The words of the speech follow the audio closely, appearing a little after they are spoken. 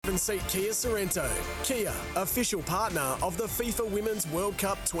7-seat Kia Sorrento. Kia, official partner of the FIFA Women's World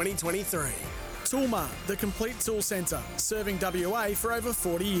Cup 2023. Toolmart, the complete tool centre, serving WA for over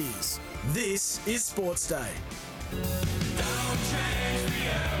 40 years. This is Sportsday. Don't change me.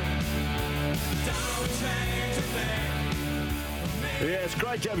 Don't change a thing. Yeah, it's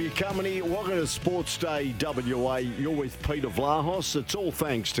great to have you company. Welcome to Sports Day WA. You're with Peter Vlahos. It's all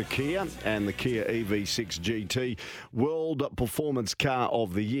thanks to Kia and the Kia EV6 GT, World Performance Car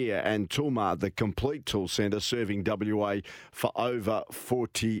of the Year, and Toolmart, the complete tool centre, serving WA for over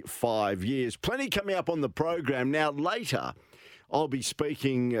 45 years. Plenty coming up on the program. Now, later, I'll be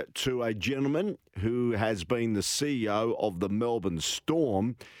speaking to a gentleman who has been the CEO of the Melbourne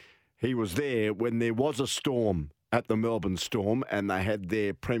Storm. He was there when there was a storm at the Melbourne Storm, and they had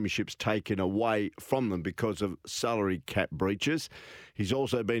their premierships taken away from them because of salary cap breaches. He's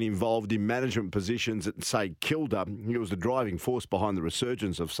also been involved in management positions at St Kilda. He was the driving force behind the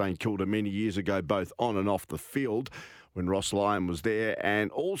resurgence of St Kilda many years ago, both on and off the field, when Ross Lyon was there. And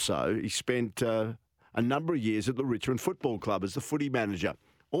also, he spent a number of years at the Richmond Football Club as the footy manager.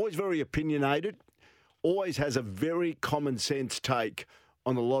 Always very opinionated, always has a very common sense take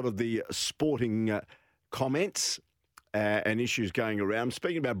on a lot of the sporting comments and issues going around.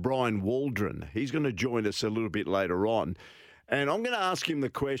 Speaking about Brian Waldron, he's going to join us a little bit later on. And I'm going to ask him the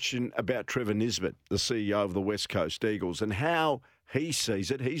question about Trevor Nisbett, the CEO of the West Coast Eagles, and how he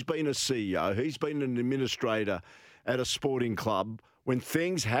sees it. He's been a CEO, he's been an administrator at a sporting club when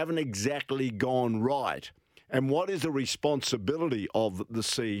things haven't exactly gone right. And what is the responsibility of the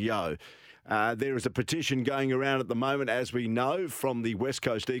CEO? There is a petition going around at the moment, as we know, from the West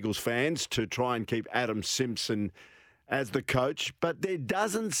Coast Eagles fans to try and keep Adam Simpson as the coach. But there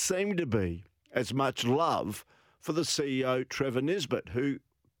doesn't seem to be as much love for the CEO, Trevor Nisbett, who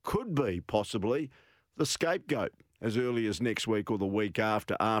could be possibly the scapegoat as early as next week or the week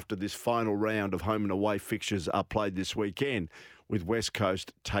after this final round of home and away fixtures are played this weekend, with West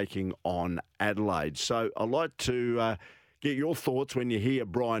Coast taking on Adelaide. So I'd like to get your thoughts when you hear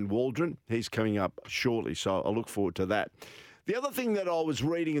Brian Waldron. He's coming up shortly, so I look forward to that. The other thing that I was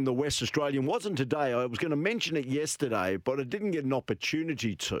reading in the West Australian wasn't today. I was going to mention it yesterday, but I didn't get an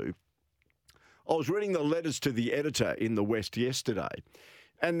opportunity to. I was reading the letters to the editor in the West yesterday,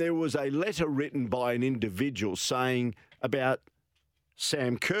 and there was a letter written by an individual saying about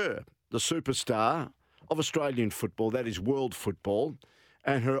Sam Kerr, the superstar of Australian football, that is world football,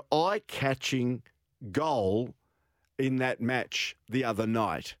 and her eye-catching goal in that match the other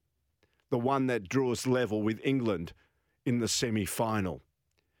night, the one that drew us level with England in the semi-final.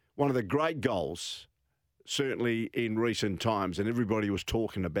 One of the great goals, certainly in recent times, and everybody was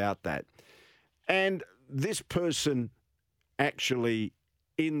talking about that. And this person actually,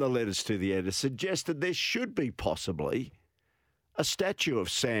 in the letters to the editor, suggested there should be possibly a statue of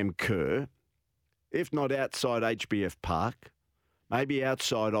Sam Kerr, if not outside HBF Park, maybe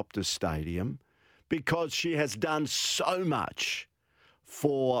outside Optus Stadium, because she has done so much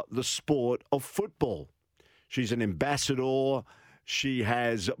for the sport of football. She's an ambassador. She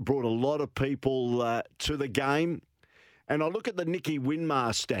has brought a lot of people to the game. And I look at the Nicky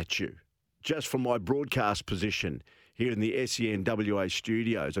Winmar statue, just from my broadcast position here in the SENWA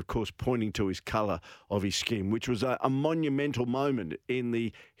studios, of course, pointing to his colour of his skin, which was a monumental moment in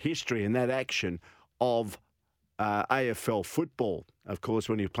the history and that action of AFL football, of course,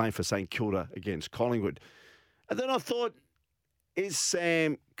 when he was playing for St Kilda against Collingwood. And then I thought, is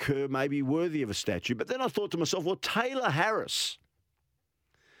Sam Kerr maybe worthy of a statue? But then I thought to myself, well, Taylor Harris,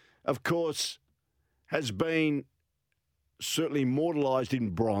 of course, has been certainly immortalised in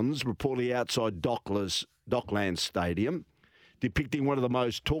bronze, reportedly outside Docklands Stadium, depicting one of the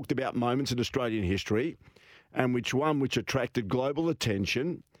most talked about moments in Australian history, and which attracted global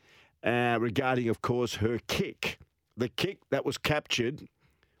attention regarding, of course, her kick. The kick that was captured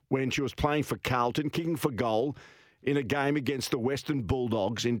when she was playing for Carlton, kicking for goal in a game against the Western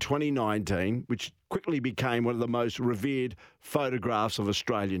Bulldogs in 2019, which quickly became one of the most revered photographs of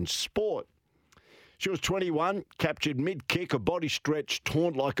Australian sport. She was 21, captured mid-kick, a body stretch,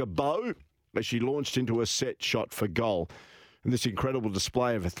 taunt like a bow, as she launched into a set shot for goal. And this incredible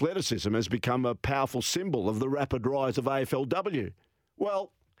display of athleticism has become a powerful symbol of the rapid rise of AFLW.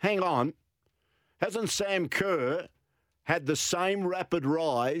 Well, hang on. Hasn't Sam Kerr had the same rapid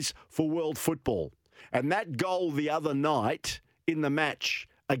rise for world football? And that goal the other night in the match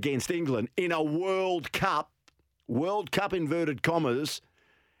against England in a World Cup inverted commas,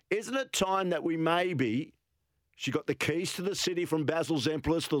 isn't it time that we maybe, she got the keys to the city from Basil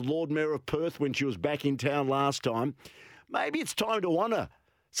Zemplis, the Lord Mayor of Perth, when she was back in town last time, maybe it's time to honour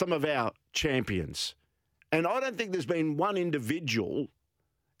some of our champions. And I don't think there's been one individual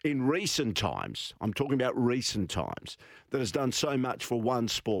in recent times, I'm talking about recent times, that has done so much for one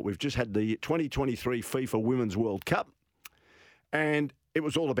sport. We've just had the 2023 FIFA Women's World Cup, and it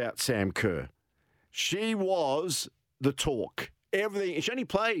was all about Sam Kerr. She was the talk. Everything. She only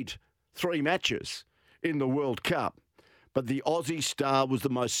played 3 matches in the World Cup, but the Aussie star was the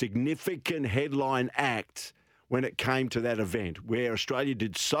most significant headline act when it came to that event, where Australia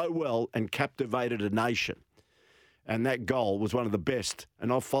did so well and captivated a nation. And that goal was one of the best,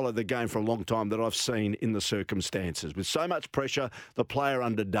 and I've followed the game for a long time, that I've seen in the circumstances. With so much pressure, the player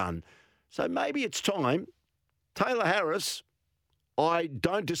underdone. So maybe it's time. Taylor Harris, I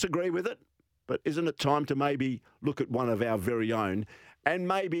don't disagree with it, but isn't it time to maybe look at one of our very own and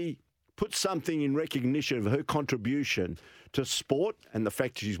maybe put something in recognition of her contribution to sport and the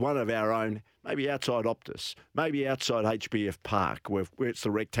fact she's one of our own, maybe outside Optus, maybe outside HBF Park, where it's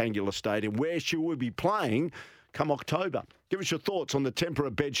the rectangular stadium, where she will be playing come October. Give us your thoughts on the Tempera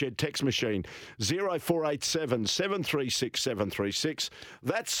Bedshed text machine, 0487 736 736.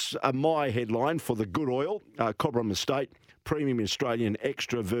 That's my headline for the good oil, Cobram Estate, premium Australian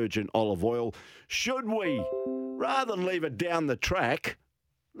extra virgin olive oil. Should we, rather than leave it down the track,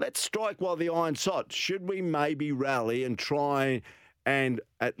 let's strike while the iron's hot. Should we maybe rally and try and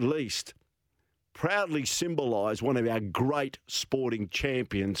at least proudly symbolise one of our great sporting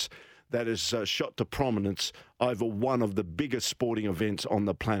champions that has shot to prominence over one of the biggest sporting events on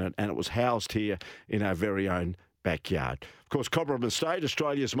the planet, and it was housed here in our very own backyard. Of course, Cobram Estate,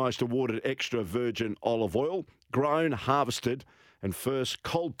 Australia's most awarded extra virgin olive oil, grown, harvested, and first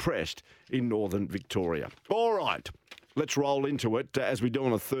cold-pressed in northern Victoria. All right, let's roll into it as we do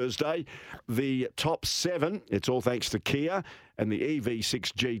on a Thursday. The top 7, it's all thanks to Kia and the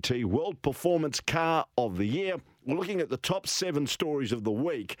EV6 GT World Performance Car of the Year. We're looking at the top 7 stories of the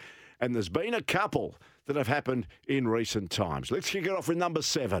week, and there's been a couple that have happened in recent times. Let's kick it off with number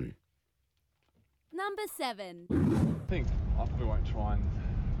 7. Number 7. I think I probably won't try and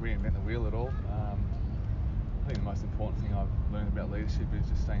reinvent the wheel at all. I think the most important thing I've learned about leadership is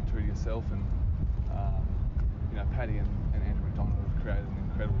just staying true to yourself. And Paddy and Andrew McDonald have created an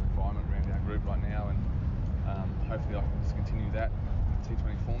incredible environment around our group right now, and hopefully I can just continue that in the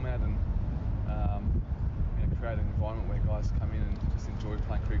T20 format and create an environment where guys come in and just enjoy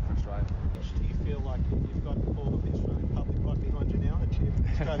playing cricket for Australia. Do you feel like you've got all of the Australian public right behind you now, that you're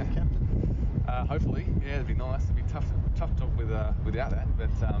Australian captain? Hopefully, yeah, it'd be nice. It'd be tough job without that, but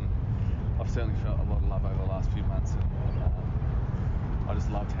I've certainly felt a lot of love over the last few months, and I just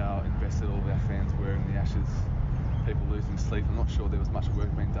loved how invested all of our fans were in the Ashes. People losing sleep. I'm not sure there was much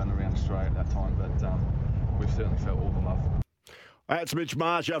work being done around Australia at that time, but we've certainly felt all the love. That's Mitch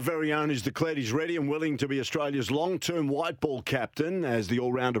Marsh, our very own, who's declared he's ready and willing to be Australia's long-term white ball captain as the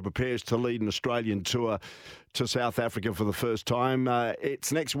all-rounder prepares to lead an Australian tour to South Africa for the first time.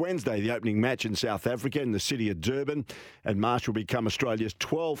 It's next Wednesday, the opening match in South Africa in the city of Durban, and Marsh will become Australia's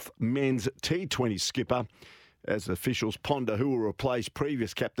 12th men's T20 skipper as officials ponder who will replace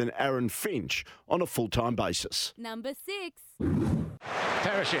previous captain Aaron Finch on a full-time basis. Number 6.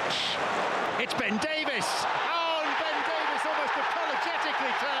 Perisic. It's Ben Davis. Oh, and Ben Davis almost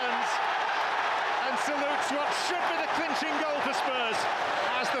apologetically turns and salutes what should be the clinching goal for Spurs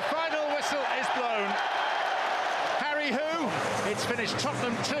as the final whistle is blown. Harry who? It's finished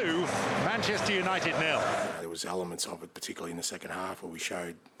Tottenham 2, Manchester United 0. There was elements of it, particularly in the second half, where we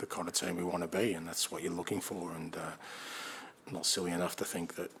showed the kind of team we want to be, and that's what you're looking for. And I'm not silly enough to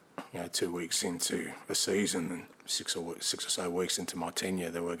think that 2 weeks into a season and six or so weeks into my tenure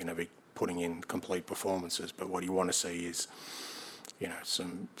that we're going to be putting in complete performances. But what you want to see is,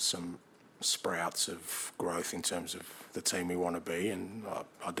 some sprouts of growth in terms of the team we want to be, and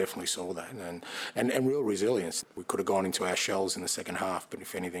I definitely saw that, and real resilience. We could have gone into our shells in the second half, but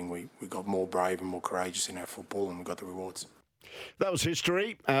if anything, we got more brave and more courageous in our football, and we got the rewards. That was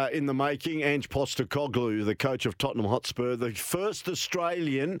history in the making. Ange Postecoglou, the coach of Tottenham Hotspur, the first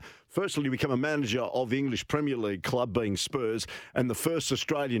Australian, firstly to become a manager of the English Premier League club, being Spurs, and the first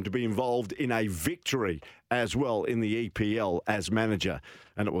Australian to be involved in a victory as well in the EPL as manager.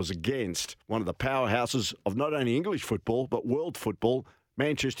 And it was against one of the powerhouses of not only English football, but world football,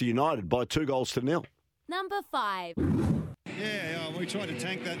 Manchester United, by 2-0. Number 5. Yeah, we tried to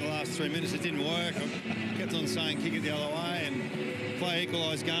tank that the last 3 minutes. It didn't work. I kept on saying kick it the other way and play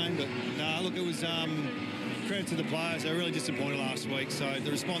equalised game. But no, look, it was credit to the players. They were really disappointed last week. So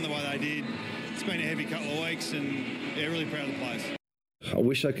to respond the way they did, it's been a heavy couple of weeks, and yeah, really proud of the players. I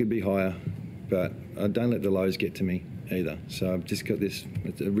wish I could be higher, but I don't let the lows get to me either. So I've just got this.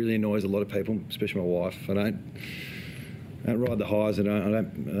 It really annoys a lot of people, especially my wife. I don't ride the highs, and I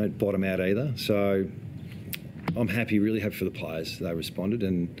don't bottom out either. So I'm really happy for the players. They responded,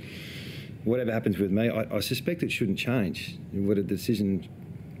 and whatever happens with me, I suspect it shouldn't change. What a decision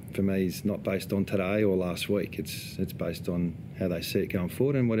for me is not based on today or last week. It's based on how they see it going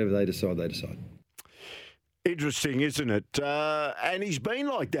forward, and whatever they decide, they decide. Interesting, isn't it? And he's been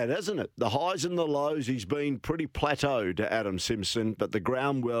like that, hasn't it? The highs and the lows, he's been pretty plateaued, Adam Simpson, but the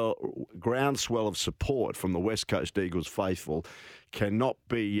groundswell of support from the West Coast Eagles faithful cannot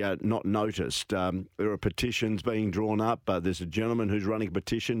be not noticed. There are petitions being drawn up. There's a gentleman who's running a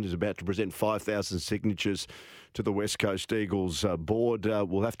petition, who's about to present 5,000 signatures to the West Coast Eagles board.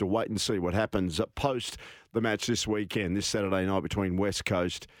 We'll have to wait and see what happens post the match this weekend, this Saturday night between West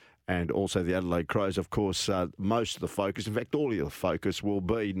Coast and also the Adelaide Crows. Of course, most of the focus, in fact, all of the focus will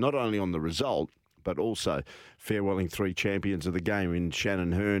be not only on the result, but also farewelling 3 champions of the game in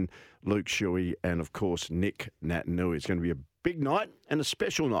Shannon Hearn, Luke Shuey, and, of course, Nick Natanui. It's going to be a big night and a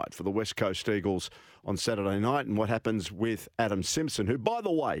special night for the West Coast Eagles on Saturday night. And what happens with Adam Simpson, who, by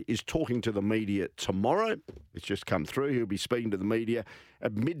the way, is talking to the media tomorrow. It's just come through. He'll be speaking to the media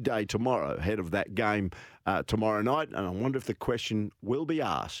at midday tomorrow, ahead of that game tomorrow night. And I wonder if the question will be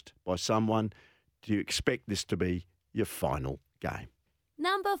asked by someone, do you expect this to be your final game?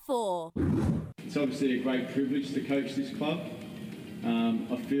 Number 4. It's obviously a great privilege to coach this club.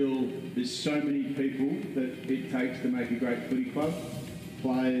 I feel there's so many people that it takes to make a great footy club.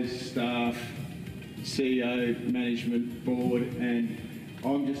 Players, staff, CEO, management, board, and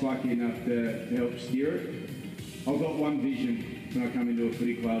I'm just lucky enough to help steer it. I've got one vision when I come into a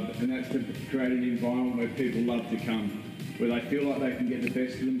footy club, and that's to create an environment where people love to come, where they feel like they can get the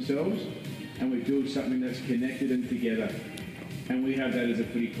best of themselves, and we build something that's connected and together. And we have that as a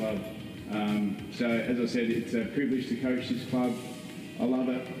footy club. So, as I said, it's a privilege to coach this club. I love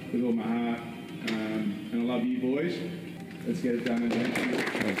it with all my heart, and I love you boys. Let's get it done.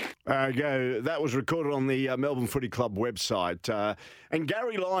 That was recorded on the Melbourne Footy Club website. And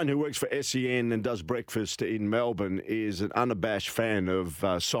Gary Lyon, who works for SEN and does breakfast in Melbourne, is an unabashed fan of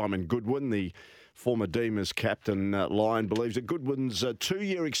Simon Goodwin, the former Demons captain. Lyon believes that Goodwin's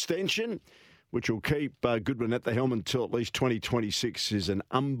 2-year extension, which will keep Goodwin at the helm until at least 2026, is an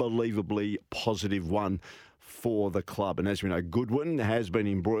unbelievably positive one for the club. And as we know, Goodwin has been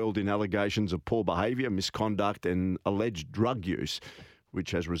embroiled in allegations of poor behaviour, misconduct and alleged drug use,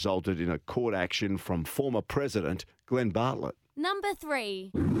 which has resulted in a court action from former president Glenn Bartlett. Number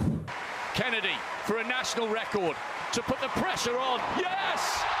 3. Kennedy for a national record to put the pressure on.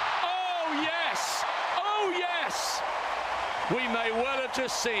 Yes! Oh, yes! Oh, yes! We may well have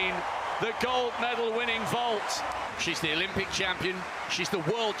just seen the gold medal winning vault. She's the Olympic champion. She's the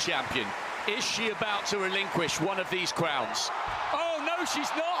world champion. Is she about to relinquish one of these crowns? Oh, no,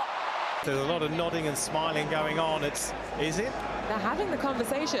 she's not. There's a lot of nodding and smiling going on. Is it? They're having the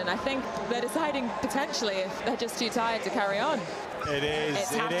conversation. I think they're deciding potentially if they're just too tired to carry on. It is.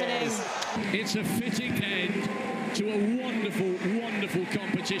 It's happening. It's a fitting end to a wonderful, wonderful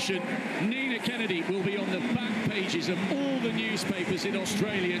competition. Nina Kennedy will be on the back pages of all the newspapers in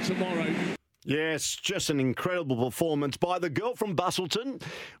Australia tomorrow. Yes, just an incredible performance by the girl from Busselton.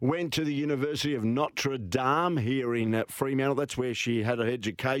 Went to the University of Notre Dame here in Fremantle. That's where she had her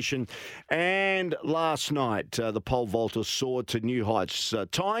education. And last night, the pole vaulter soared to new heights,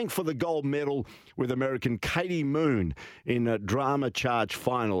 tying for the gold medal with American Katie Moon in a drama charge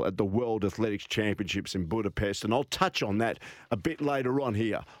final at the World Athletics Championships in Budapest. And I'll touch on that a bit later on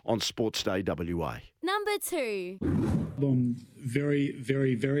here on Sportsday WA. Number 2. I'm very,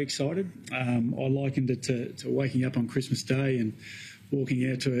 very, very excited. I likened it to waking up on Christmas Day and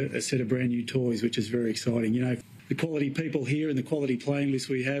walking out to a set of brand new toys, which is very exciting. You know, the quality people here and the quality playing list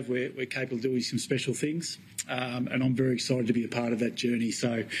we have, we're capable of doing some special things. And I'm very excited to be a part of that journey.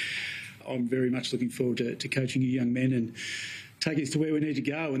 So I'm very much looking forward to coaching you young men and taking us to where we need to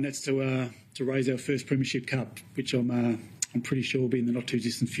go, and that's to raise our first Premiership Cup, which I'm pretty sure will be in the not too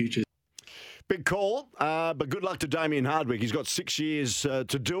distant future. Big call, but good luck to Damien Hardwick. He's got 6 years to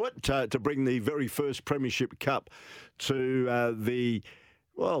do it, to bring the very first Premiership Cup to the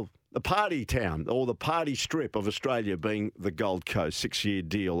party town or the party strip of Australia, being the Gold Coast. 6-year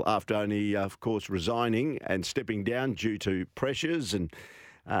deal after only, of course, resigning and stepping down due to pressures and,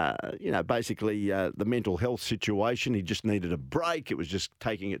 basically the mental health situation. He just needed a break. It was just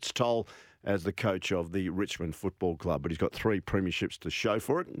taking its toll as the coach of the Richmond Football Club. But he's got 3 premierships to show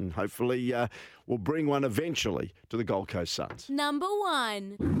for it, and hopefully will bring one eventually to the Gold Coast Suns. Number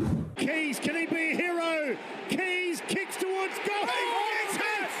 1. Keys, can he be a hero? Keys kicks towards goal.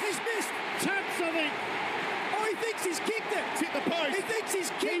 He's missed. Taps, I think. Oh, he thinks he's kicked it. It's hit the post. He thinks he's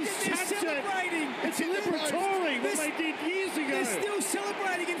kicked it. They're celebrating. It's liberatory, what they did years ago. They're still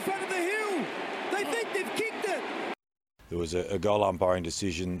celebrating in front of the hill. They think they've kicked it. There was a goal umpiring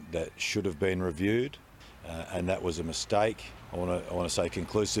decision that should have been reviewed, and that was a mistake. I want to say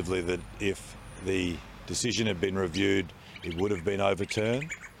conclusively that if the decision had been reviewed, it would have been overturned,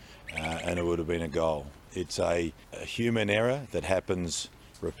 and it would have been a goal. It's a human error that happens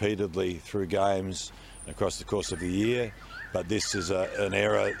repeatedly through games across the course of the year, but this is an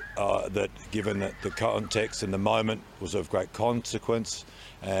error that, given the context and the moment, was of great consequence,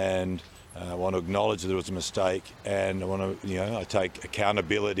 and I want to acknowledge that there was a mistake, and I take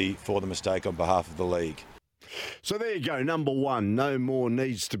accountability for the mistake on behalf of the league. So there you go, number one. No more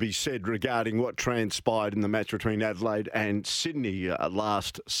needs to be said regarding what transpired in the match between Adelaide and Sydney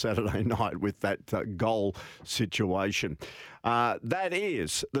last Saturday night with that goal situation. That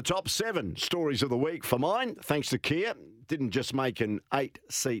is the top 7 stories of the week for mine. Thanks to Kia. Didn't just make an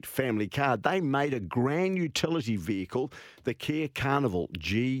 8-seat family car. They made a grand utility vehicle, the Kia Carnival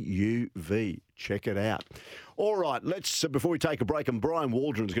GUV. Check it out. All right, let's, before we take a break, and Brian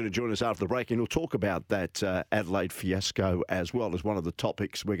Waldron's going to join us after the break, and he'll talk about that Adelaide fiasco as well as one of the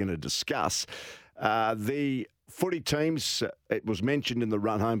topics we're going to discuss. The footy teams, it was mentioned in the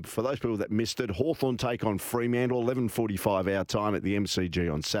run home, for those people that missed it, Hawthorn take on Fremantle, 11:45 our time at the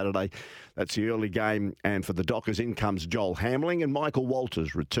MCG on Saturday. That's the early game, and for the Dockers, in comes Joel Hamling, and Michael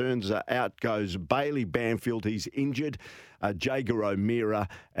Walters returns. Out goes Bailey Banfield, he's injured, Jager O'Meara,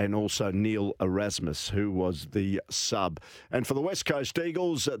 and also Neil Erasmus, who was the sub. And for the West Coast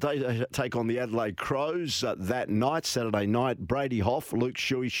Eagles, they take on the Adelaide Crows that night, Saturday night. Brady Hoff, Luke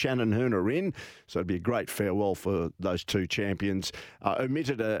Shuey, Shannon Hearn are in, so it'd be a great farewell for those two champions.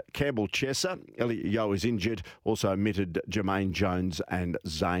 Omitted Campbell Chesser, Elliot Yeo is injured, also omitted Jermaine Jones and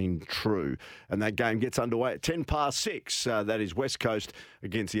Zane True. And that game gets underway at 6:10. That is West Coast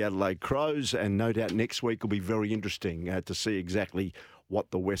against the Adelaide Crows, and no doubt next week will be very interesting to see exactly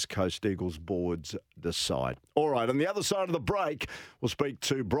what the West Coast Eagles boards decide. All right, on the other side of the break, we'll speak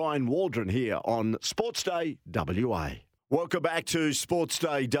to Brian Waldron here on Sportsday WA. Welcome back to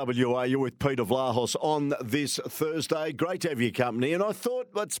Sportsday WA. You're with Peter Vlahos on this Thursday. Great to have your company. And I thought,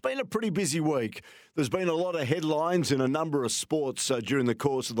 well, it's been a pretty busy week. There's been a lot of headlines in a number of sports during the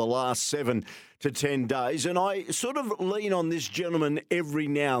course of the last 7 to 10 days. And I sort of lean on this gentleman every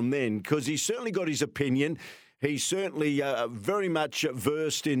now and then because he's certainly got his opinion. He's certainly very much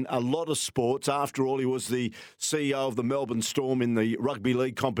versed in a lot of sports. After all, he was the CEO of the Melbourne Storm in the rugby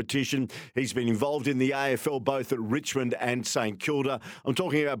league competition. He's been involved in the AFL both at Richmond and St Kilda. I'm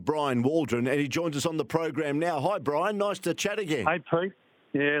talking about Brian Waldron, and he joins us on the program now. Hi, Brian. Nice to chat again. Hey, Pete.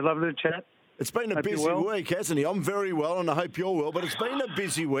 Yeah, lovely to chat. It's been a busy week, hasn't he? I'm very well, and I hope you're well. But it's been a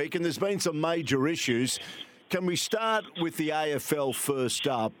busy week, and there's been some major issues. Can we start with the AFL first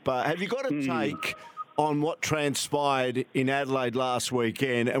up? Have you got a take on what transpired in Adelaide last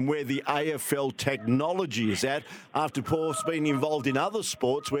weekend and where the AFL technology is at after Paul's been involved in other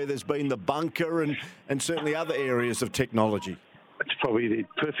sports where there's been the bunker and certainly other areas of technology? It's probably the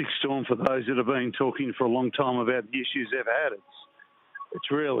perfect storm for those that have been talking for a long time about the issues they've had.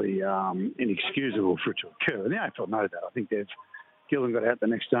 It's really inexcusable for it to occur. And the AFL know that. I think Gillen got out the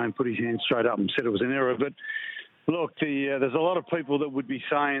next day and put his hand straight up and said it was an error. But look, there's a lot of people that would be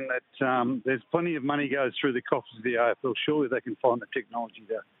saying that there's plenty of money goes through the coffers of the AFL. Surely they can find the technology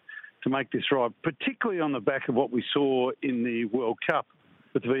to make this right, particularly on the back of what we saw in the World Cup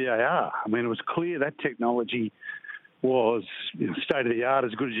with VAR. I mean, it was clear that technology was state of the art,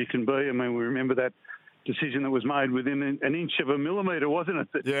 as good as you can be. I mean, we remember that decision that was made within an inch of a millimetre, wasn't it?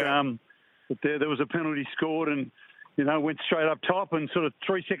 That, that there was a penalty scored and, went straight up top, and sort of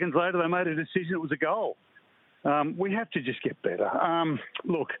 3 seconds later they made a decision. It was a goal. We have to just get better.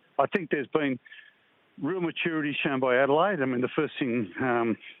 Look, I think there's been real maturity shown by Adelaide. I mean, the first thing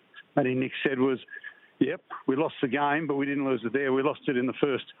Matty Nick said was, yep, we lost the game, but we didn't lose it there. We lost it in the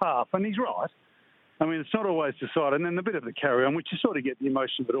first half. And he's right. I mean, it's not always decided. And then a bit of the carry-on, which you sort of get the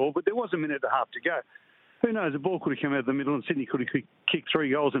emotion of it all, but there was a minute and a half to go. Who knows, the ball could have come out of the middle and Sydney could have kicked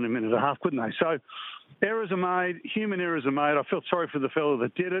 3 goals in a minute and a half, couldn't they? So errors are made, human errors are made. I felt sorry for the fellow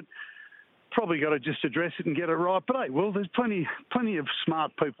that did it. Probably got to just address it and get it right. But, hey, well, there's plenty of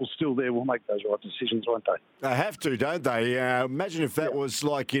smart people still there will make those right decisions, won't they? They have to, don't they? Imagine if that was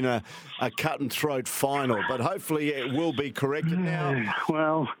like in a cut-and-throat final. But hopefully it will be corrected now.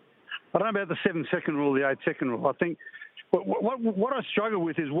 Well, I don't know about the 7-second rule, the 8-second rule. I think what I struggle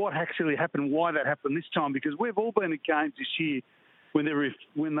with is what actually happened, why that happened this time, because we've all been at games this year when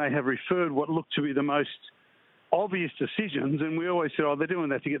they have referred what looked to be the most obvious decisions, and we always said, they're doing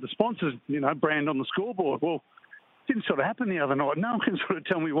that to get the sponsors, brand on the scoreboard. Well, Didn't sort of happen the other night. No one can sort of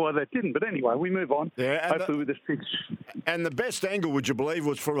tell me why that didn't. But anyway, we move on. Yeah, hopefully with this pitch. And the best angle, would you believe,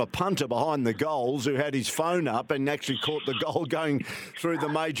 was from a punter behind the goals who had his phone up and actually caught the goal going through the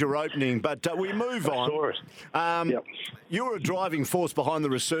major opening. But we move on. I saw it. You were a driving force behind the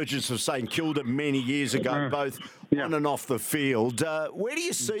resurgence of St Kilda many years ago, both on and off the field. Where do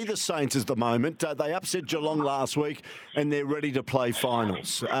you see the Saints at the moment? They upset Geelong last week and they're ready to play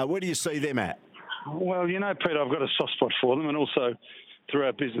finals. Where do you see them at? Well, you know, Peter, I've got a soft spot for them, and also through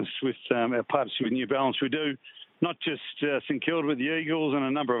our business with our partnership with New Balance, we do not just St Kilda with the Eagles and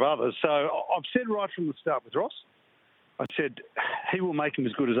a number of others. So I've said right from the start with Ross, I said he will make them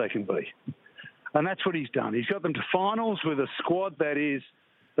as good as they can be. And that's what he's done. He's got them to finals with a squad that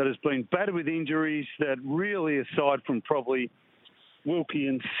has been battered with injuries, that really, aside from probably Wilkie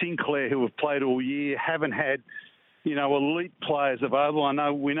and Sinclair, who have played all year, haven't had, you know, elite players available.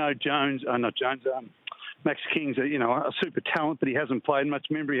 We know Max King's a super talent, but he hasn't played much.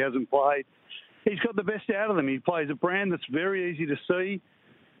 Remember, he hasn't played. He's got the best out of them. He plays a brand that's very easy to see,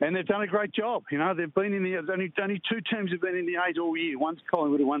 and they've done a great job. You know, they've been in the only two teams have been in the eight all year. One's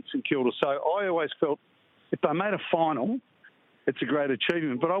Collingwood and one's St Kilda. So I always felt if they made a final, it's a great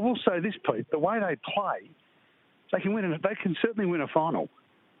achievement. But I will say this, Pete: the way they play, they can certainly win a final.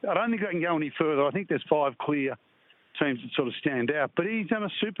 I don't think they can go any further. I think there's 5 clear teams that sort of stand out, but he's done a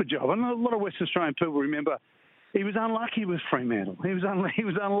super job. And a lot of West Australian people remember he was unlucky with Fremantle. He was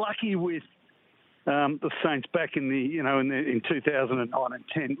unlucky with the Saints back in in 2009 and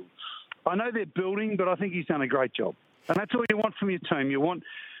 10. I know they're building, but I think he's done a great job. And that's all you want from your team. You want,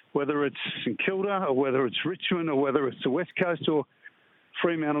 whether it's St Kilda or whether it's Richmond or whether it's the West Coast or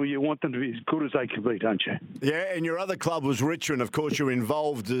Fremantle, you want them to be as good as they can be, don't you? Yeah, and your other club was Richmond. Of course, you're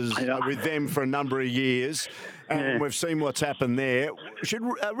involved with them for a number of years, and we've seen what's happened there. Should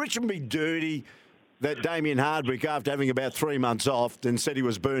Richmond be dirty that Damien Hardwick, after having about 3 months off and said he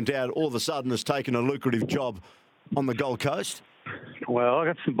was burnt out, all of a sudden has taken a lucrative job on the Gold Coast? Well, I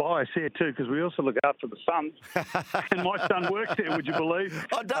got some bias here too, because we also look after the Suns, and my son works there. Would you believe?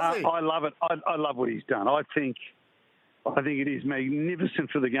 Oh, does he? I love it. I love what he's done. I think it is magnificent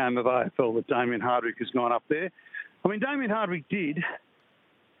for the game of AFL that Damien Hardwick has gone up there. I mean, Damien Hardwick did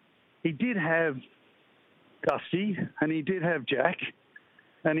have Dusty, and he did have Jack,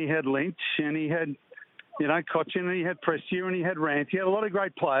 and he had Lynch, and he had, Cochin, and he had Prestia, and he had Rant. He had a lot of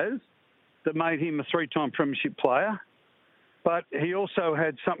great players that made him a 3-time premiership player. But he also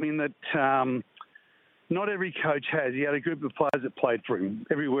had something that not every coach has. He had a group of players that played for him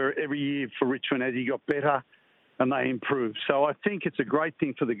every year for Richmond as he got better and they improved. So I think it's a great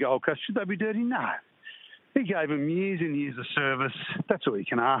thing for the Gold Coast. Should they be dirty? No. He gave them years and years of service. That's all you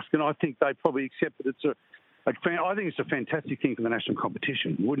can ask. And I think they probably accept that I think it's a fantastic thing for the national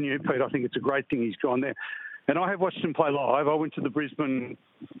competition. Wouldn't you, Pete? I think it's a great thing he's gone there. And I have watched him play live. I went to the Brisbane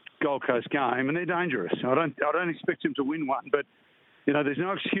Gold Coast game, and they're dangerous. I don't expect him to win one, but there's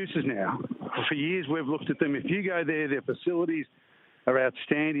no excuses now. For years we've looked at them. If you go there, their facilities are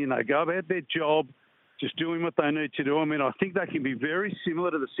outstanding. They go about their job, just doing what they need to do. I mean, I think they can be very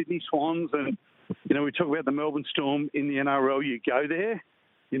similar to the Sydney Swans, and we talk about the Melbourne Storm in the NRL. You go there,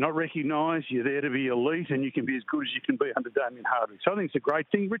 you're not recognised, you're there to be elite, and you can be as good as you can be under Damien Hardwick. So I think it's a great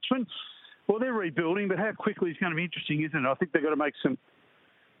thing. Richmond, well, they're rebuilding, but how quickly is going to be interesting, isn't it? I think they've got to make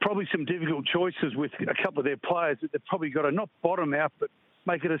probably some difficult choices with a couple of their players that they've probably got to not bottom out, but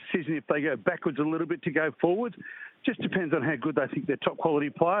make a decision if they go backwards a little bit to go forwards. Just depends on how good they think their top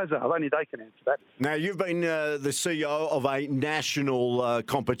quality players are. Only they can answer that. Now, you've been the CEO of a national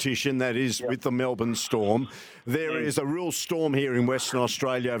competition that is with the Melbourne Storm. There is a real storm here in Western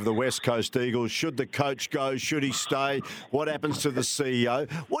Australia over the West Coast Eagles. Should the coach go? Should he stay? What happens to the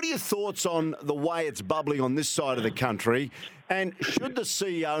CEO? What are your thoughts on the way it's bubbling on this side of the country? And should the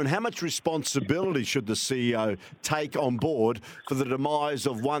CEO, and how much responsibility should the CEO take on board for the demise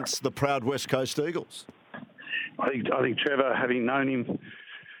of once the proud West Coast Eagles? I think Trevor, having known him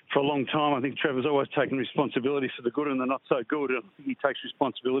for a long time, I think Trevor's always taken responsibility for the good and the not so good. And I think he takes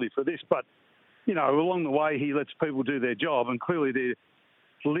responsibility for this. But, along the way, he lets people do their job. And clearly their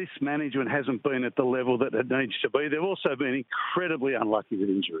list management hasn't been at the level that it needs to be. They've also been incredibly unlucky with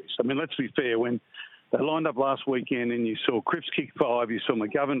injuries. I mean, let's be fair. When they lined up last weekend and you saw Cripps kick 5, you saw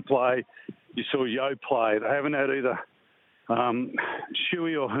McGovern play, you saw Yo play. They haven't had either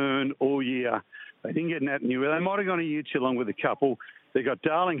Shuey or Hearn all year. They didn't get Nat New. They might have gone a year too long with a couple. They've got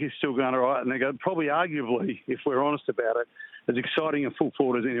Darling who's still going all right, and they've got probably arguably, if we're honest about it, as exciting a full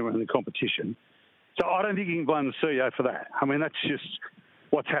forward as anyone in the competition. So I don't think you can blame the CEO for that. I mean, that's just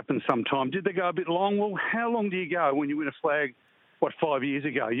what's happened sometimes. Did they go a bit long? Well, how long do you go when you win a flag 5 years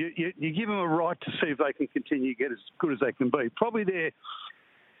ago. You give them a right to see if they can continue to get as good as they can be. Probably their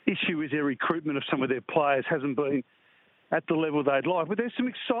issue is their recruitment of some of their players hasn't been at the level they'd like. But there's some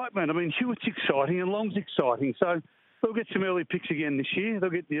excitement. I mean, Hewitt's exciting and Long's exciting. So they'll get some early picks again this year. They'll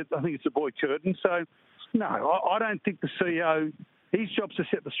get I think it's the boy Curtin. So, no, I don't think the CEO, his job's to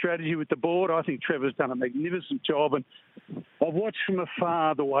set the strategy with the board. I think Trevor's done a magnificent job. And I've watched from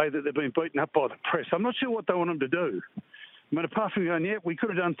afar the way that they've been beaten up by the press. I'm not sure what they want them to do. I mean, apart from going, yeah, we could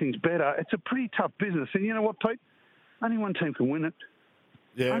have done things better, it's a pretty tough business. And you know what, Pete? Only one team can win it.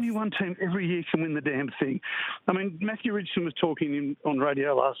 Yeah. Only one team every year can win the damn thing. I mean, Matthew Richardson was talking on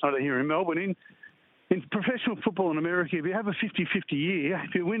radio last night here in Melbourne. In professional football in America, if you have a 50-50 year,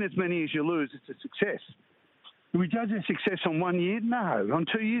 if you win as many as you lose, it's a success. Do we judge their success on 1 year? No. On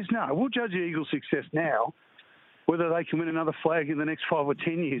 2 years? No. We'll judge the Eagles' success now, whether they can win another flag in the next 5 or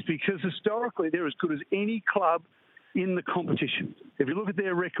 10 years, because historically they're as good as any club in the competition. If you look at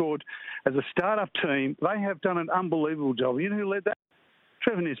their record as a start-up team, they have done an unbelievable job. You know who led that?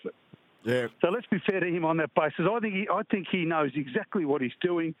 Trevor Nisbet. Yeah. So let's be fair to him on that basis. I think he knows exactly what he's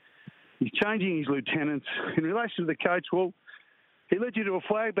doing. He's changing his lieutenants. In relation to the coach, well, he led you to a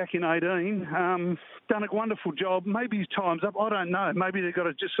flag back in 18, done a wonderful job. Maybe his time's up. I don't know. Maybe they've got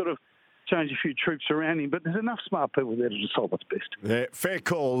to just sort of change a few troops around him, but there's enough smart people there to decide what's best. Yeah, fair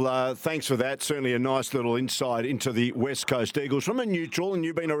call. Thanks for that. Certainly a nice little insight into the West Coast Eagles. From a neutral, and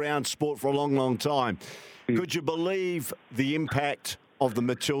you've been around sport for a long, long time, could you believe the impact of the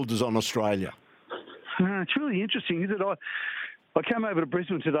Matildas on Australia? It's really interesting, isn't it? I came over to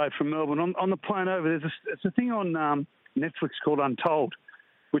Brisbane today from Melbourne. On the plane over, there's a thing on Netflix called Untold,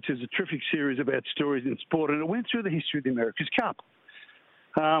 which is a terrific series about stories in sport, and it went through the history of the America's Cup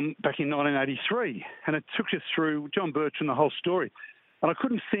back in 1983, and it took us through John Bertrand, the whole story. And I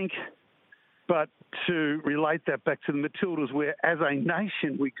couldn't think but to relate that back to the Matildas, where as a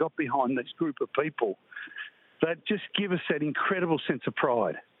nation we got behind this group of people that just give us that incredible sense of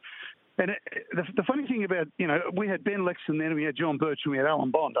pride. And the funny thing about, we had Ben Lexton then, we had John Bertrand, we had Alan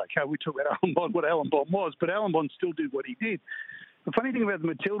Bond. Okay, we talk about Alan Bond, what Alan Bond was, but Alan Bond still did what he did. The funny thing about the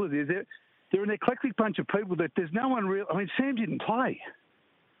Matildas is they're an eclectic bunch of people that there's no one real. I mean, Sam didn't play.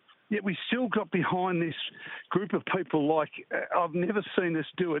 Yet we still got behind this group of people like I've never seen us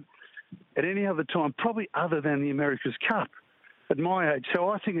do it at any other time, probably other than the America's Cup at my age. So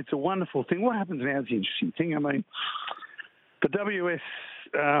I think it's a wonderful thing. What happens now is the interesting thing. I mean, the WS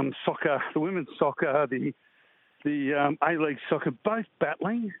soccer, the women's soccer, the A-League soccer, both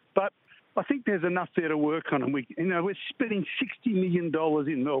battling, but I think there's enough there to work on. And we're spending $60 million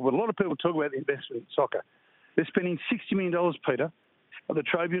in Melbourne. A lot of people talk about the investment in soccer. They're spending $60 million, Peter, at the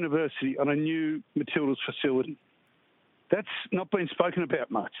Trove University on a new Matildas facility. That's not been spoken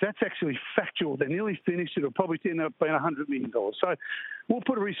about much. That's actually factual. They're nearly finished. It'll probably end up being $100 million. So we'll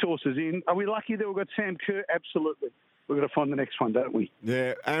put resources in. Are we lucky that we've got Sam Kerr? Absolutely. We've got to find the next one, don't we?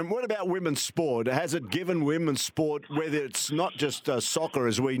 Yeah. And what about women's sport? Has it given women's sport, whether it's not just soccer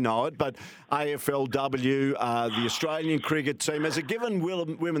as we know it, but AFLW, the Australian cricket team, has it given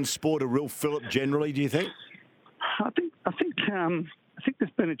women's sport a real fillip generally, do you think? I think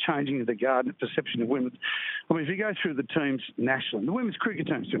there's been a changing of the guard and perception of women. I mean, if you go through the teams nationally, the women's cricket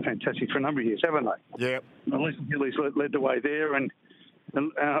team's been fantastic for a number of years, haven't they? Yeah. Elise Gillies led the way there, and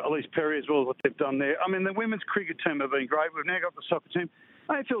Elise Perry as well, what they've done there. I mean, the women's cricket team have been great. We've now got the soccer team.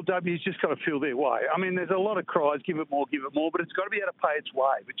 AFLW's just got to feel their way. I mean, there's a lot of cries, give it more, but it's got to be able to pay its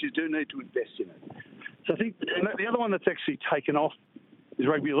way, but you do need to invest in it. So I think the other one that's actually taken off is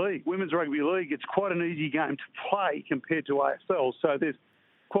rugby league. Women's rugby league, it's quite an easy game to play compared to AFL. So there's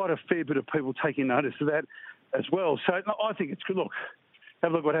quite a fair bit of people taking notice of that as well. So I think it's good. Look,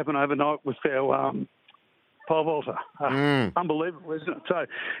 have a look what happened overnight with our pole vaulter. Unbelievable, isn't it? So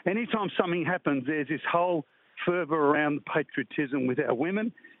anytime something happens, there's this whole fervour around the patriotism with our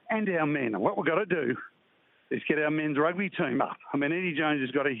women and our men. And what we've got to do is get our men's rugby team up. I mean, Eddie Jones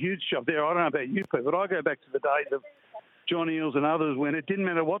has got a huge job there. I don't know about you, Pete, but I go back to the days of John Eales and others when it didn't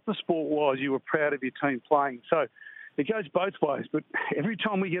matter what the sport was, you were proud of your team playing. So it goes both ways. But every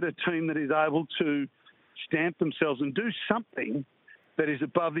time we get a team that is able to stamp themselves and do something that is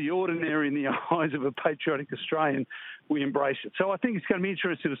above the ordinary in the eyes of a patriotic Australian, we embrace it. So I think it's going to be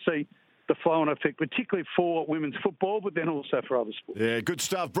interesting to see the flow-on effect, particularly for women's football, but then also for other sports. Yeah, good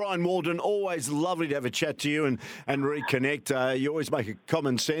stuff. Brian Walden, always lovely to have a chat to you and reconnect. You always make a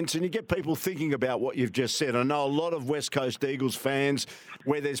common sense and you get people thinking about what you've just said. I know a lot of West Coast Eagles fans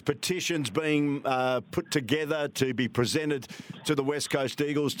where there's petitions being put together to be presented to the West Coast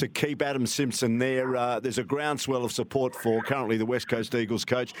Eagles to keep Adam Simpson there. There's a groundswell of support for currently the West Coast Eagles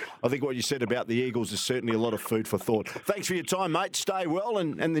coach. I think what you said about the Eagles is certainly a lot of food for thought. Thanks for your time, mate. Stay well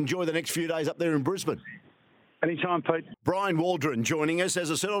and enjoy the next few days up there in Brisbane. Anytime, Pete. Brian Waldron joining us.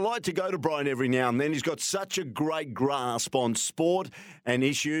 As I said, I like to go to Brian every now and then. He's got such a great grasp on sport and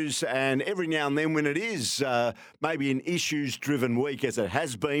issues, and every now and then when it is maybe an issues-driven week, as it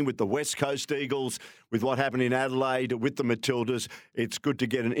has been with the West Coast Eagles, with what happened in Adelaide, with the Matildas, it's good to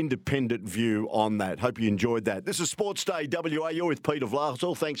get an independent view on that. Hope you enjoyed that. This is Sportsday WA. You're with Peter Vlahos,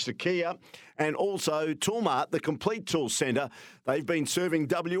 all thanks to Kia. And also Toolmart, the Complete Tools Centre. They've been serving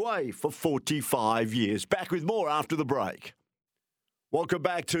WA for 45 years. Back with more after the break. Welcome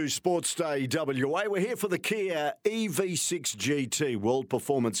back to Sportsday WA. We're here for the Kia EV6 GT World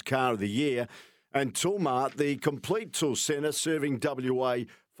Performance Car of the Year. And Toolmart, the Complete Tools Centre, serving WA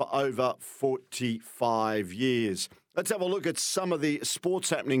for over 45 years. Let's have a look at some of the sports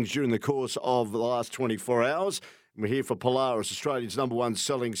happenings during the course of the last 24 hours. We're here for Polaris, Australia's #1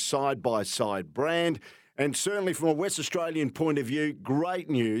 selling side-by-side brand. And certainly from a West Australian point of view, great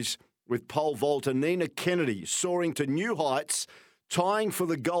news with pole vaulter Nina Kennedy soaring to new heights, tying for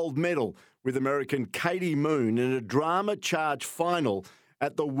the gold medal with American Katie Moon in a drama-charged final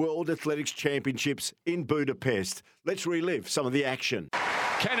at the World Athletics Championships in Budapest. Let's relive some of the action.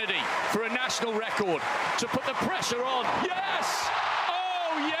 Kennedy for a national record to put the pressure on. Yes!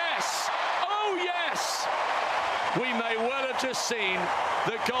 Oh, yes! Oh, yes! We may well have just seen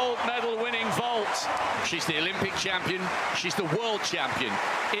the gold medal winning vault. She's the Olympic champion. She's the world champion.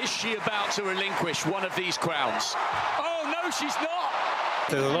 Is she about to relinquish one of these crowns? Oh, no, she's not.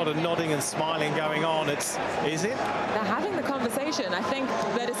 There's a lot of nodding and smiling going on. Is it? They're having the conversation. I think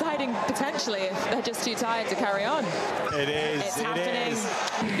they're deciding potentially if they're just too tired to carry on. It is. It's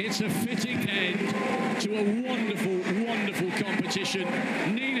happening. It's a fitting end to a wonderful, wonderful competition.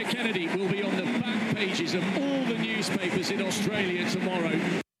 Nina Kennedy will be on the back pages of all the newspapers in Australia tomorrow.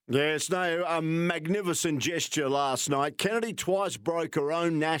 Yes, no, a magnificent gesture last night. Kennedy twice broke her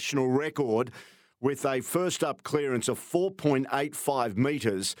own national record with a first-up clearance of 4.85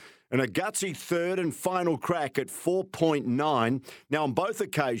 metres and a gutsy third and final crack at 4.9. Now, on both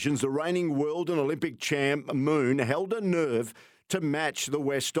occasions, the reigning world and Olympic champ Moon held a nerve to match the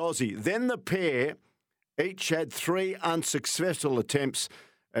West Aussie. Then the pair each had 3 unsuccessful attempts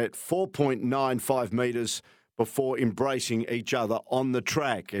at 4.95 metres before embracing each other on the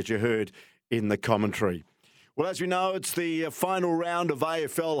track, as you heard in the commentary. Well, as we know, it's the final round of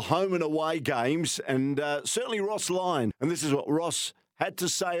AFL home and away games, and certainly Ross Lyon. And this is what Ross had to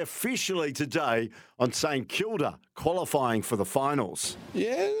say officially today on St Kilda qualifying for the finals.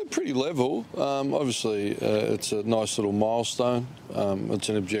 Yeah, pretty level. Obviously, it's a nice little milestone. It's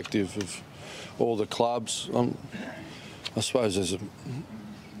an objective of all the clubs. I suppose as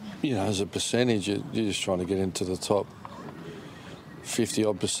a percentage, you're just trying to get into the top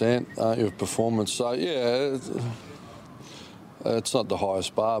 50-odd% of performance. So, yeah, it's not the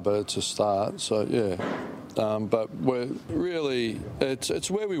highest bar, but it's a start. So, yeah. But we're really, it's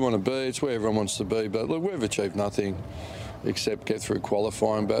where we want to be. It's where everyone wants to be. But, look, we've achieved nothing except get through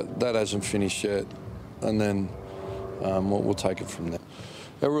qualifying, but that hasn't finished yet. And then we'll take it from there.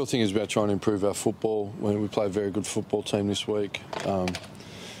 Our real thing is about trying to improve our football. We play a very good football team this week.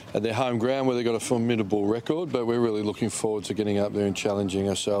 At their home ground where they've got a formidable record, but we're really looking forward to getting up there and challenging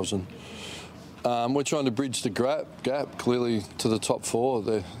ourselves. And we're trying to bridge the gap clearly to the top 4.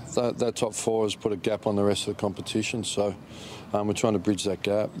 That top 4 has put a gap on the rest of the competition, so we're trying to bridge that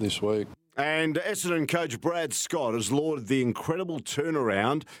gap this week. And Essendon coach Brad Scott has lauded the incredible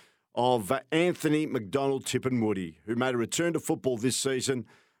turnaround of Anthony McDonald-Tipungwuti, who made a return to football this season,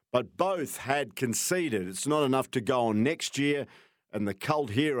 but both had conceded it's not enough to go on next year, and the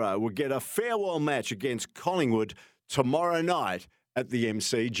cult hero will get a farewell match against Collingwood tomorrow night at the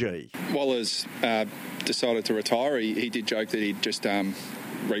MCG. Waller's decided to retire. He did joke that he'd just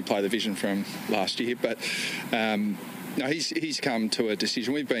replay the vision from last year, but no, he's come to a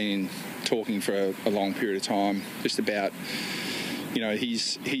decision. We've been talking for a long period of time just about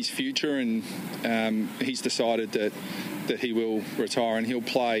his future, and he's decided that he will retire and he'll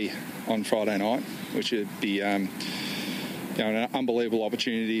play on Friday night, which would be an unbelievable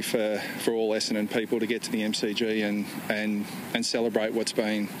opportunity for all Essendon people to get to the MCG and celebrate what's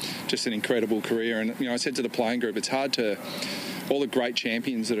been just an incredible career. And I said to the playing group, it's hard to all the great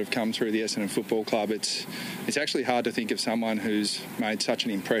champions that have come through the Essendon Football Club, it's actually hard to think of someone who's made such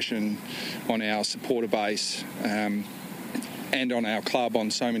an impression on our supporter base and on our club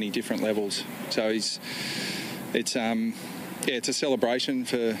on so many different levels. So it's a celebration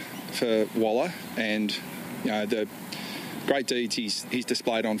for Waller, and the great deeds he's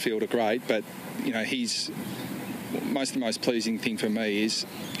displayed on field are great, but the most pleasing thing for me is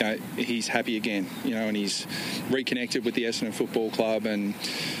he's happy again, and he's reconnected with the Essendon Football Club. And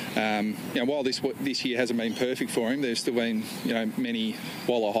while this year hasn't been perfect for him, there's still been many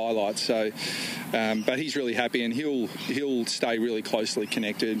Waller highlights. So, but he's really happy, and he'll stay really closely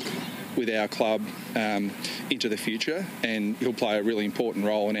connected with our club into the future, and he'll play a really important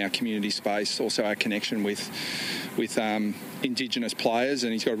role in our community space, also our connection with Indigenous players,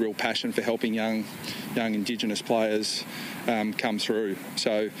 and he's got a real passion for helping young Indigenous players come through.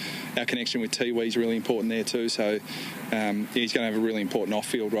 So our connection with Tiwi is really important there too. So he's going to have a really important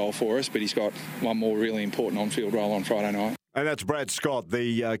off-field role for us, but he's got one more really important on-field role on Friday night. And that's Brad Scott,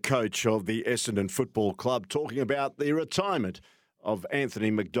 the coach of the Essendon Football Club, talking about the retirement of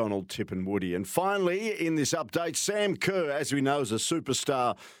Anthony McDonald-Tipungwuti. And finally, in this update, Sam Kerr, as we know, is a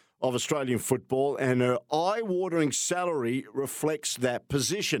superstar of Australian football, and her eye-watering salary reflects that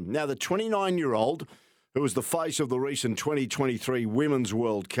position. Now, the 29-year-old, who was the face of the recent 2023 Women's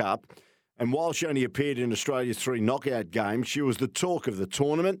World Cup, and while she only appeared in Australia's 3 knockout games, she was the talk of the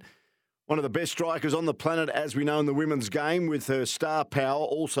tournament. One of the best strikers on the planet, as we know, in the women's game, with her star power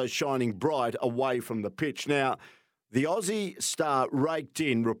also shining bright away from the pitch. Now, the Aussie star raked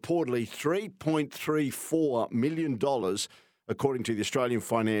in reportedly $3.34 million, according to the Australian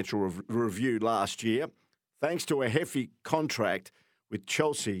Financial Review last year, thanks to a hefty contract with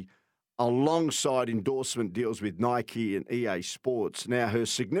Chelsea alongside endorsement deals with Nike and EA Sports. Now, her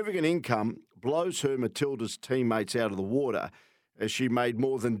significant income blows her Matilda's teammates out of the water, as she made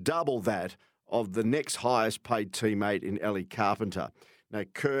more than double that of the next highest paid teammate in Ellie Carpenter. Now,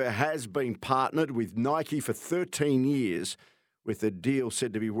 Kerr has been partnered with Nike for 13 years, with a deal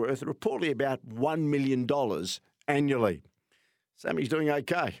said to be worth reportedly about $1 million annually. Sammy's doing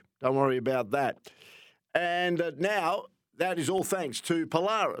okay. Don't worry about that. And now, that is all thanks to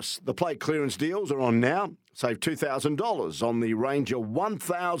Polaris. The plate clearance deals are on now. Save $2,000 on the Ranger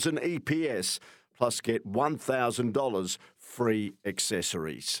 1000 EPS, plus get $1,000 free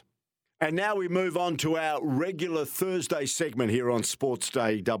accessories. And now we move on to our regular Thursday segment here on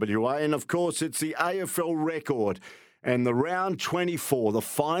Sportsday WA. And, of course, it's the AFL record and the round 24, the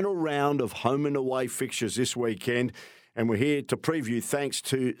final round of home and away fixtures this weekend. And we're here to preview thanks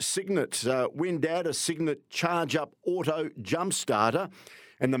to Signet. Wyndad, a Signet charge-up auto jump starter.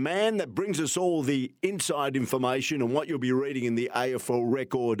 And the man that brings us all the inside information and what you'll be reading in the AFL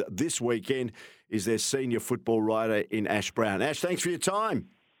record this weekend is their senior football writer in Ash Brown. Ash, thanks for your time.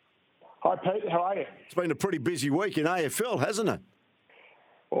 Hi, Pete. How are you? It's been a pretty busy week in AFL, hasn't it?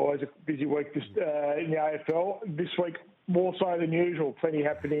 Always a busy week in the AFL. This week, more so than usual. Plenty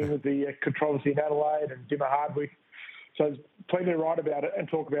happening with the controversy in Adelaide and Dimmer Hardwick. So there's plenty to write about it and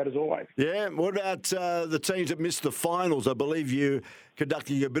talk about as always. Yeah. What about the teams that missed the finals? I believe you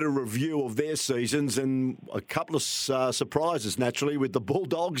conducting a bit of review of their seasons, and a couple of surprises, naturally, with the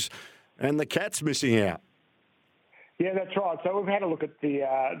Bulldogs and the Cats missing out. Yeah, that's right. So we've had a look at the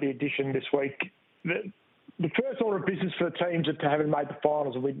edition this week. The first order of business for the teams that haven't made the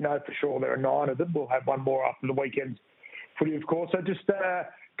finals, and we know for sure there are 9 of them. We'll have one more after the weekend's footy, of course. So just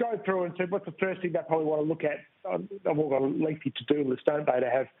go through and see what's the first thing they probably want to look at. They've all got a lengthy to-do list, don't they, to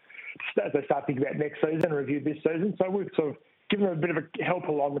have as they start thinking about next season and review this season. So we've sort of given them a bit of a help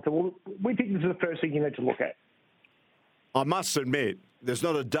along with it. We think this is the first thing you need to look at. I must admit, there's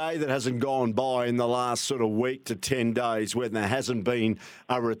not a day that hasn't gone by in the last sort of week to 10 days when there hasn't been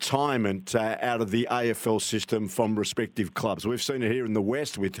a retirement out of the AFL system from respective clubs. We've seen it here in the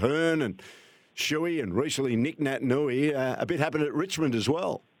West with Hearn and Shuey, and recently Nick Naitanui. A bit happened at Richmond as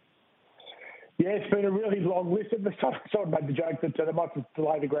well. Yeah, it's been a really long list. Someone made the joke that they might just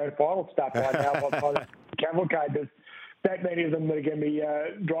delay the grand final start by now by the time the cavalcade. There's that many of them that are going to be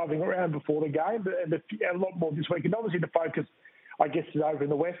driving around before the game, but a lot more this week. And obviously the focus, I guess, is over in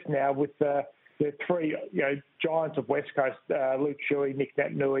the West now with the 3 giants of West Coast, Luke Shuey, Nick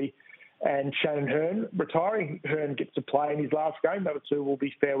Naitanui and Shannon Hearn retiring. Hearn gets to play in his last game. The other 2 will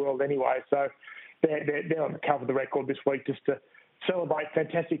be farewelled anyway. So they're on the cover of the record this week just to celebrate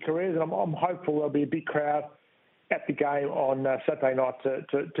fantastic careers. And I'm hopeful there'll be a big crowd at the game on Saturday night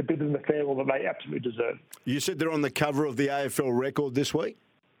to bid them the farewell that they absolutely deserve. You said they're on the cover of the AFL record this week?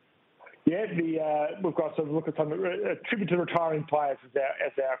 Yeah, we've got some look at some tribute to retiring players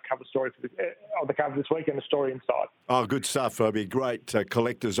as our cover story on the cover this week, and a story inside. Oh, good stuff. It'll be a great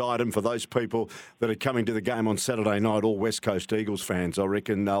collector's item for those people that are coming to the game on Saturday night, all West Coast Eagles fans. I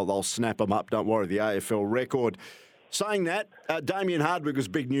reckon they'll snap them up. Don't worry, the AFL record. Saying that, Damien Hardwick was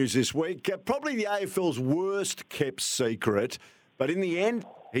big news this week. Probably the AFL's worst kept secret, but in the end,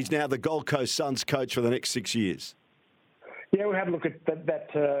 he's now the Gold Coast Suns coach for the next 6 years. Yeah, we had a look at that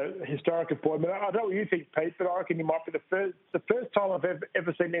historic appointment. I don't know what you think, Pete, but I reckon he might be the first time I've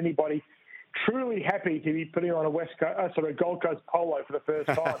ever seen anybody truly happy to be putting on a Gold Coast polo for the first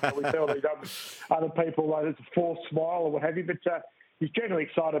time. We see all these other people, like it's a forced smile or what have you, but he's generally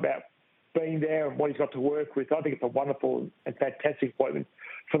excited about being there and what he's got to work with. I think it's a wonderful and fantastic appointment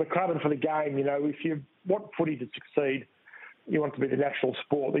for the club and for the game. You know, if you want footy to succeed, you want it to be the national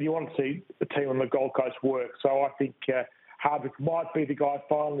sport, then you want to see the team on the Gold Coast work. So I think Hardwick might be the guy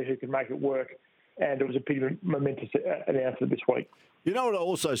finally who can make it work, and it was a pretty momentous announcement this week. You know what I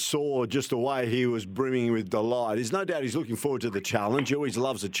also saw, just the way he was brimming with delight, is no doubt he's looking forward to the challenge. He always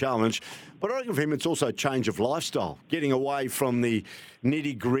loves a challenge. But I reckon for him it's also a change of lifestyle, getting away from the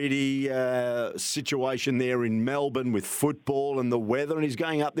nitty-gritty situation there in Melbourne with football and the weather, and he's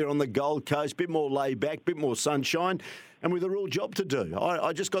going up there on the Gold Coast, a bit more laid back, a bit more sunshine, and with a real job to do.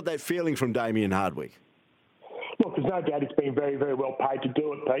 I just got that feeling from Damien Hardwick. Look, there's no doubt he's been very, very well paid to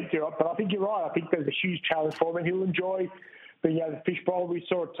do it, Pete. But I think you're right. I think there's a huge challenge for him, and he'll enjoy being the fish bowl. We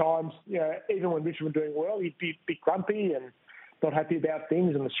saw at times, even when Richmond were doing well, he'd be grumpy and not happy about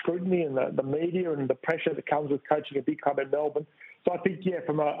things and the scrutiny and the media and the pressure that comes with coaching a big club in Melbourne. So I think,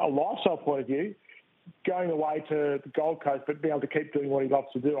 from a lifestyle point of view, going away to the Gold Coast but being able to keep doing what he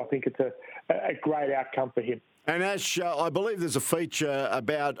loves to do, I think it's a great outcome for him. And Ash, I believe there's a feature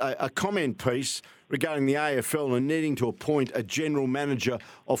about a comment piece regarding the AFL and needing to appoint a general manager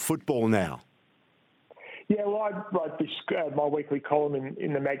of football now. Yeah, well, I wrote this, my weekly column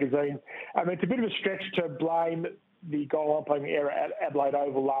in the magazine. I mean, it's a bit of a stretch to blame the goal umpiring error at Adelaide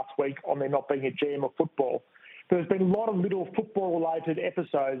Oval last week on there not being a GM of football. There's been a lot of little football-related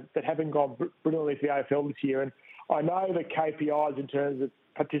episodes that haven't gone brilliantly for the AFL this year, and I know the KPIs in terms of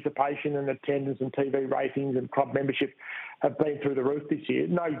participation and attendance and TV ratings and club membership have been through the roof this year.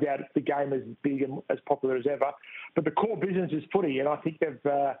 No doubt the game is big and as popular as ever, but the core business is footy, and I think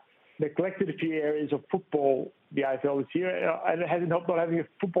they've neglected a few areas of football, the AFL this year, and it hasn't helped not having a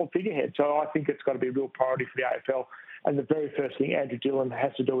football figurehead. So I think it's got to be a real priority for the AFL, and the very first thing Andrew Dillon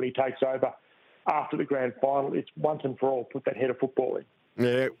has to do when he takes over after the grand final, it's once and for all put that head of football in.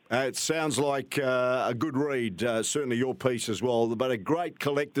 Yeah, it sounds like a good read, certainly your piece as well, but a great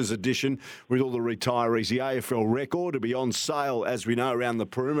collector's edition with all the retirees. The AFL record will be on sale, as we know, around the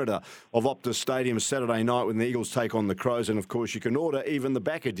perimeter of Optus Stadium Saturday night when the Eagles take on the Crows. And, of course, you can order even the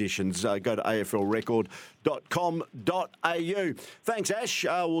back editions. Go to aflrecord.com.au. Thanks, Ash.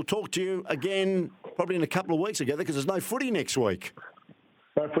 We'll talk to you again probably in a couple of weeks together because there's no footy next week.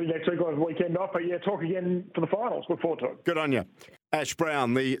 No footy next week on the weekend off, but talk again for the finals. Look forward to it. Good on you. Ash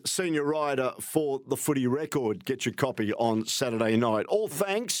Brown, the senior writer for the Footy Record. Get your copy on Saturday night. All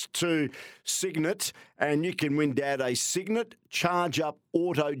thanks to Signet, and you can win Dad a Signet Charge-Up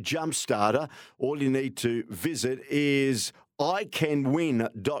Auto Jump Starter. All you need to visit is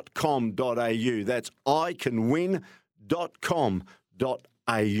iCanWin.com.au. That's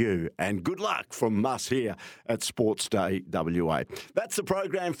iCanWin.com.au. And good luck from us here at Sportsday WA. That's the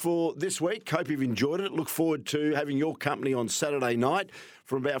program for this week. Hope you've enjoyed it. Look forward to having your company on Saturday night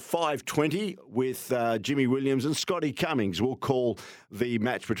from about 5:20 with Jimmy Williams and Scotty Cummings. We'll call the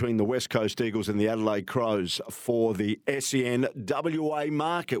match between the West Coast Eagles and the Adelaide Crows for the SEN WA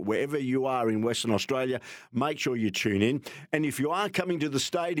market. Wherever you are in Western Australia, make sure you tune in. And if you are coming to the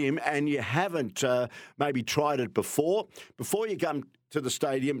stadium and you haven't maybe tried it before you come to the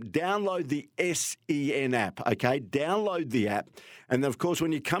stadium, download the SEN app, okay? Download the app. And, of course,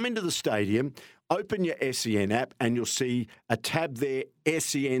 when you come into the stadium, open your SEN app and you'll see a tab there,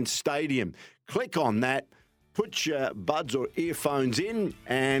 SEN Stadium. Click on that, put your buds or earphones in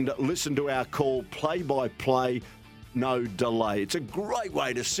and listen to our call play-by-play, no delay. It's a great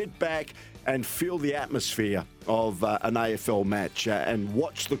way to sit back and feel the atmosphere of an AFL match and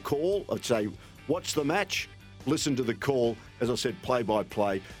watch the call. I'd say watch the match, listen to the call. As I said,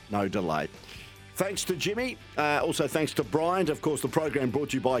 play-by-play, no delay. Thanks to Jimmy. Also thanks to Brian. Of course, the program brought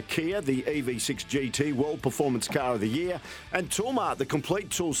to you by Kia, the EV6 GT World Performance Car of the Year, and Toolmart, the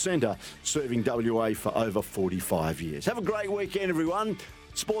complete tool centre, serving WA for over 45 years. Have a great weekend, everyone.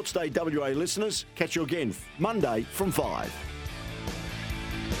 Sports Day WA listeners, catch you again Monday from 5.